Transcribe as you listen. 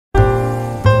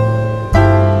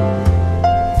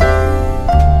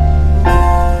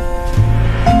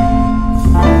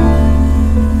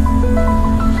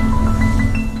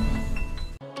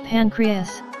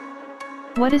pancreas.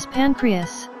 What is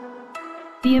pancreas?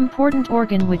 The important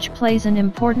organ which plays an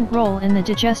important role in the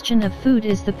digestion of food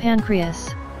is the pancreas.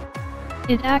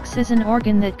 It acts as an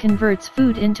organ that converts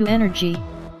food into energy.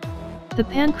 The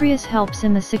pancreas helps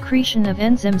in the secretion of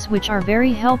enzymes which are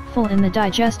very helpful in the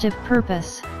digestive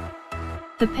purpose.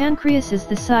 The pancreas is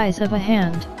the size of a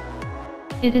hand.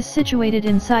 It is situated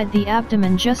inside the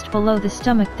abdomen just below the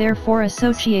stomach, therefore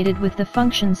associated with the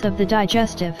functions of the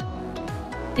digestive.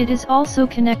 It is also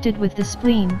connected with the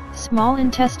spleen, small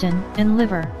intestine, and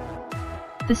liver.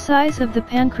 The size of the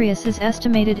pancreas is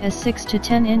estimated as 6 to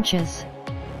 10 inches.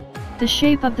 The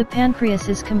shape of the pancreas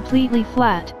is completely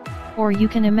flat, or you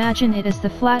can imagine it as the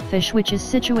flatfish which is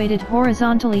situated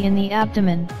horizontally in the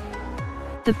abdomen.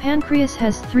 The pancreas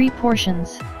has 3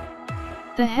 portions.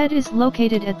 The head is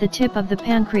located at the tip of the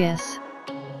pancreas.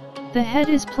 The head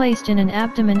is placed in an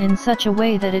abdomen in such a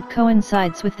way that it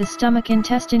coincides with the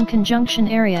stomach-intestine conjunction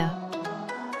area.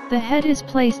 The head is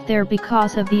placed there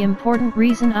because of the important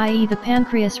reason, i.e. the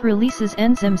pancreas releases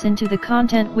enzymes into the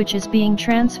content which is being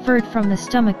transferred from the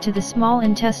stomach to the small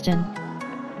intestine.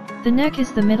 The neck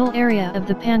is the middle area of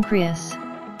the pancreas.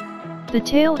 The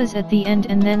tail is at the end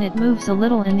and then it moves a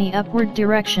little in the upward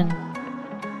direction.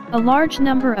 A large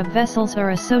number of vessels are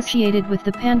associated with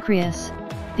the pancreas.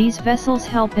 These vessels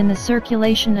help in the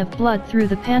circulation of blood through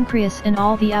the pancreas and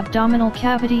all the abdominal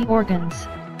cavity organs.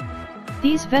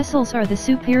 These vessels are the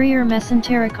superior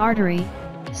mesenteric artery,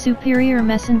 superior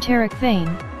mesenteric vein,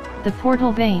 the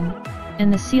portal vein,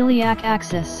 and the celiac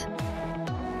axis.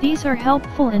 These are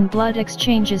helpful in blood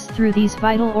exchanges through these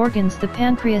vital organs. The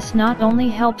pancreas not only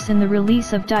helps in the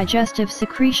release of digestive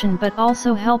secretion but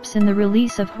also helps in the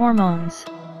release of hormones.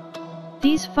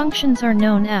 These functions are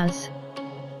known as: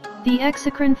 the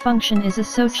exocrine function is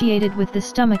associated with the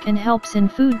stomach and helps in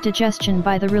food digestion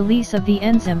by the release of the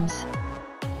enzymes.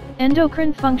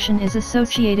 Endocrine function is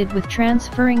associated with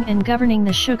transferring and governing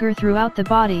the sugar throughout the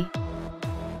body.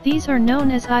 These are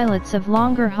known as islets of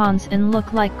Langerhans and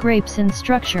look like grapes in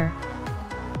structure.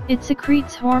 It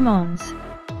secretes hormones.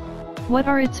 What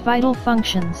are its vital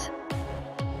functions?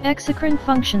 Exocrine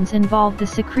functions involve the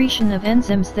secretion of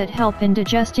enzymes that help in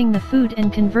digesting the food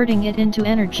and converting it into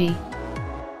energy.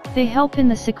 They help in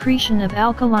the secretion of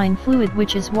alkaline fluid,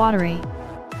 which is watery.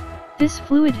 This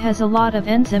fluid has a lot of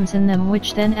enzymes in them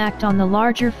which then act on the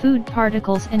larger food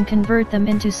particles and convert them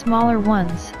into smaller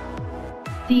ones.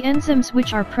 The enzymes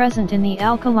which are present in the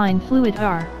alkaline fluid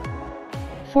are: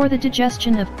 for the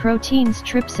digestion of proteins,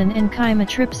 trypsin and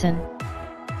chymotrypsin.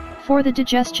 For the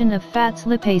digestion of fats,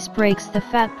 lipase breaks the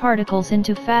fat particles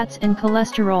into fats and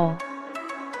cholesterol.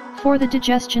 For the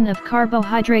digestion of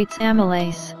carbohydrates,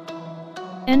 amylase.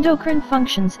 Endocrine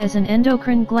functions as an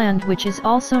endocrine gland which is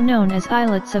also known as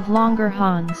islets of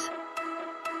Langerhans.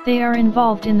 They are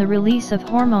involved in the release of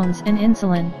hormones and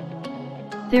insulin.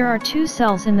 There are 2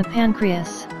 cells in the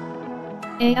pancreas.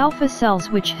 A-alpha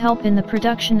cells which help in the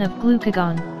production of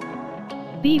glucagon.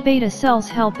 B-beta cells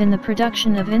help in the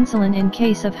production of insulin in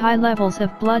case of high levels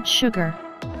of blood sugar.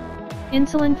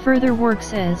 Insulin further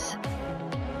works as: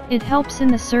 it helps in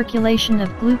the circulation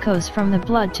of glucose from the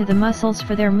blood to the muscles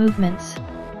for their movements.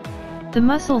 The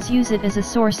muscles use it as a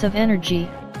source of energy.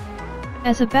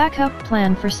 As a backup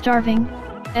plan for starving,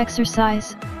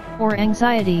 exercise, or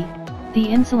anxiety, the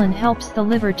insulin helps the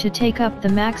liver to take up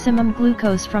the maximum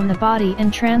glucose from the body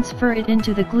and transfer it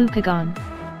into the glucagon.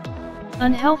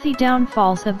 Unhealthy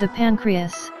downfalls of the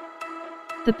pancreas.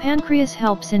 The pancreas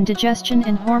helps in digestion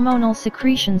and hormonal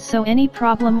secretions, so any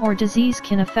problem or disease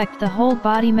can affect the whole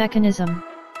body mechanism.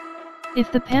 If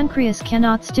the pancreas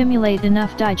cannot stimulate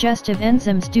enough digestive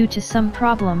enzymes due to some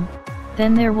problem,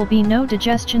 then there will be no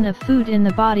digestion of food in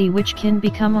the body, which can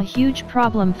become a huge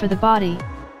problem for the body.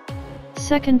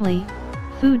 Secondly,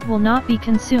 food will not be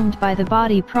consumed by the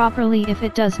body properly if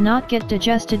it does not get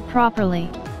digested properly.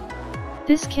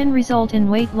 This can result in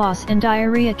weight loss and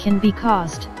diarrhea can be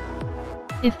caused.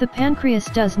 If the pancreas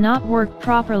does not work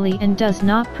properly and does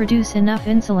not produce enough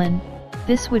insulin,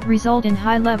 this would result in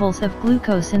high levels of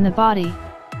glucose in the body.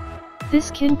 This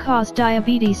can cause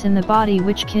diabetes in the body,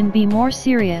 which can be more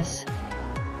serious.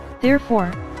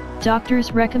 Therefore,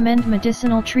 doctors recommend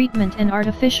medicinal treatment and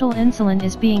artificial insulin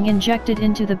is being injected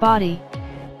into the body.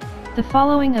 The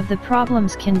following of the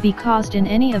problems can be caused in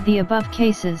any of the above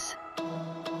cases.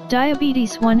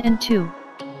 Diabetes 1 and 2.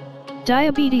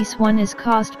 Diabetes 1 is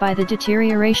caused by the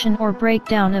deterioration or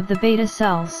breakdown of the beta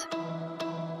cells.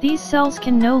 These cells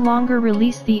can no longer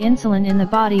release the insulin in the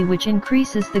body, which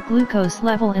increases the glucose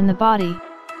level in the body.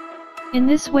 In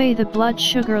this way the blood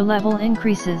sugar level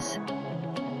increases.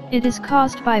 It is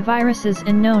caused by viruses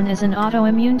and known as an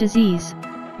autoimmune disease,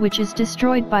 which is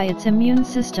destroyed by its immune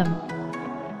system.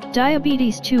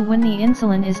 Diabetes 2 when the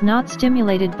insulin is not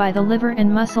stimulated by the liver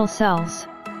and muscle cells.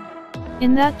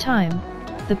 In that time,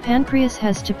 the pancreas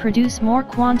has to produce more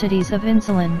quantities of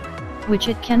insulin, which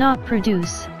it cannot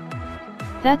produce.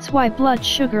 That's why blood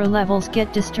sugar levels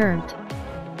get disturbed.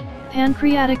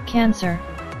 Pancreatic cancer.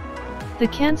 The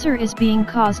cancer is being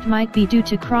caused might be due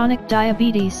to chronic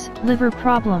diabetes, liver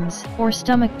problems, or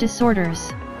stomach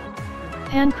disorders.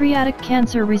 Pancreatic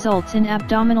cancer results in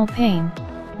abdominal pain,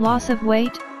 loss of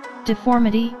weight,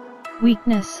 deformity,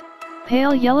 weakness,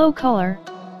 pale yellow color,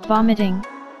 vomiting,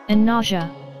 and nausea.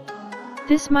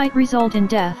 This might result in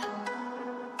death.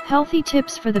 Healthy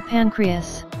tips for the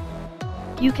pancreas.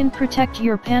 You can protect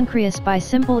your pancreas by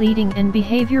simple eating and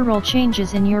behavioral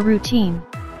changes in your routine.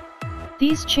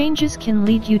 These changes can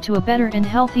lead you to a better and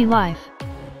healthy life.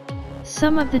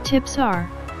 Some of the tips are: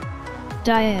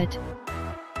 diet.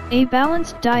 A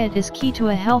balanced diet is key to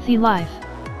a healthy life.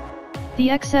 The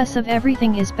excess of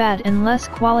everything is bad and less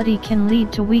quality can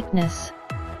lead to weakness.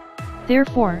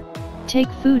 Therefore,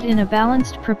 take food in a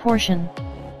balanced proportion.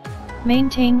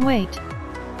 Maintain weight.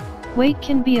 Weight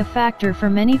can be a factor for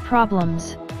many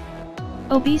problems.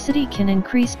 Obesity can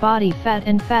increase body fat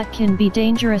and fat can be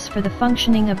dangerous for the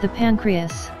functioning of the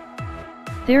pancreas.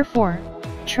 Therefore,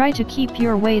 try to keep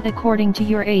your weight according to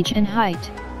your age and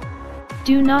height.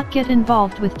 Do not get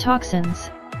involved with toxins.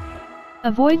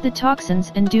 Avoid the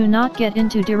toxins and do not get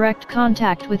into direct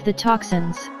contact with the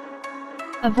toxins.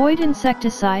 Avoid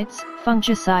insecticides,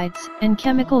 fungicides, and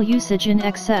chemical usage in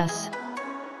excess.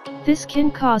 This can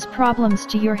cause problems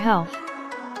to your health.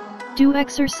 Do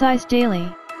exercise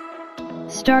daily.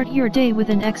 Start your day with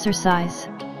an exercise.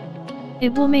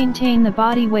 It will maintain the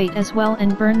body weight as well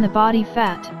and burn the body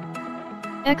fat.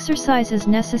 Exercise is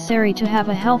necessary to have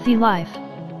a healthy life.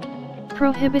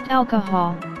 Prohibit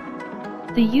alcohol.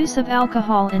 The use of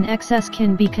alcohol in excess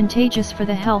can be contagious for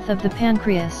the health of the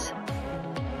pancreas.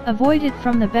 Avoid it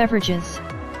from the beverages.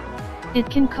 It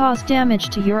can cause damage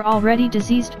to your already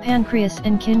diseased pancreas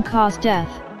and can cause death.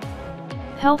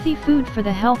 Healthy food for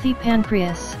the healthy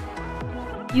pancreas.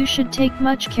 You should take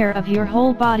much care of your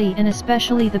whole body and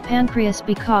especially the pancreas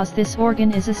because this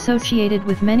organ is associated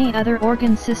with many other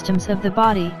organ systems of the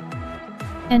body.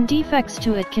 And defects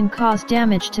to it can cause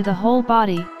damage to the whole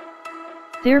body.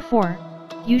 Therefore,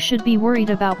 you should be worried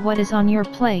about what is on your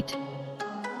plate.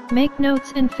 Make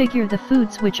notes and figure the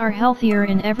foods which are healthier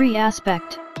in every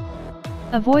aspect.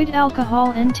 Avoid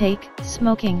alcohol intake,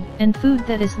 smoking, and food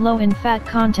that is low in fat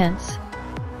contents.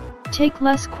 Take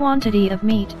less quantity of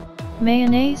meat,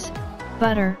 mayonnaise,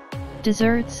 butter,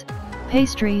 desserts,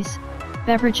 pastries,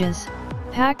 beverages,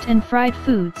 packed and fried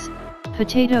foods,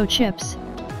 potato chips,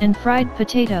 and fried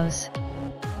potatoes.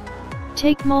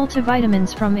 Take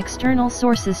multivitamins from external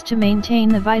sources to maintain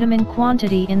the vitamin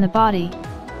quantity in the body.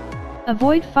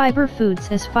 Avoid fiber foods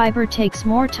as fiber takes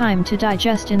more time to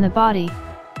digest in the body.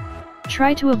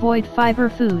 Try to avoid fiber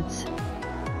foods.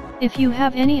 If you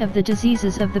have any of the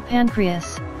diseases of the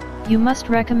pancreas, you must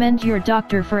recommend your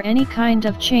doctor for any kind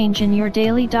of change in your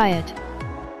daily diet.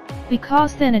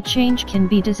 Because then a change can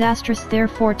be disastrous,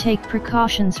 therefore take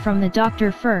precautions from the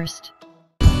doctor first.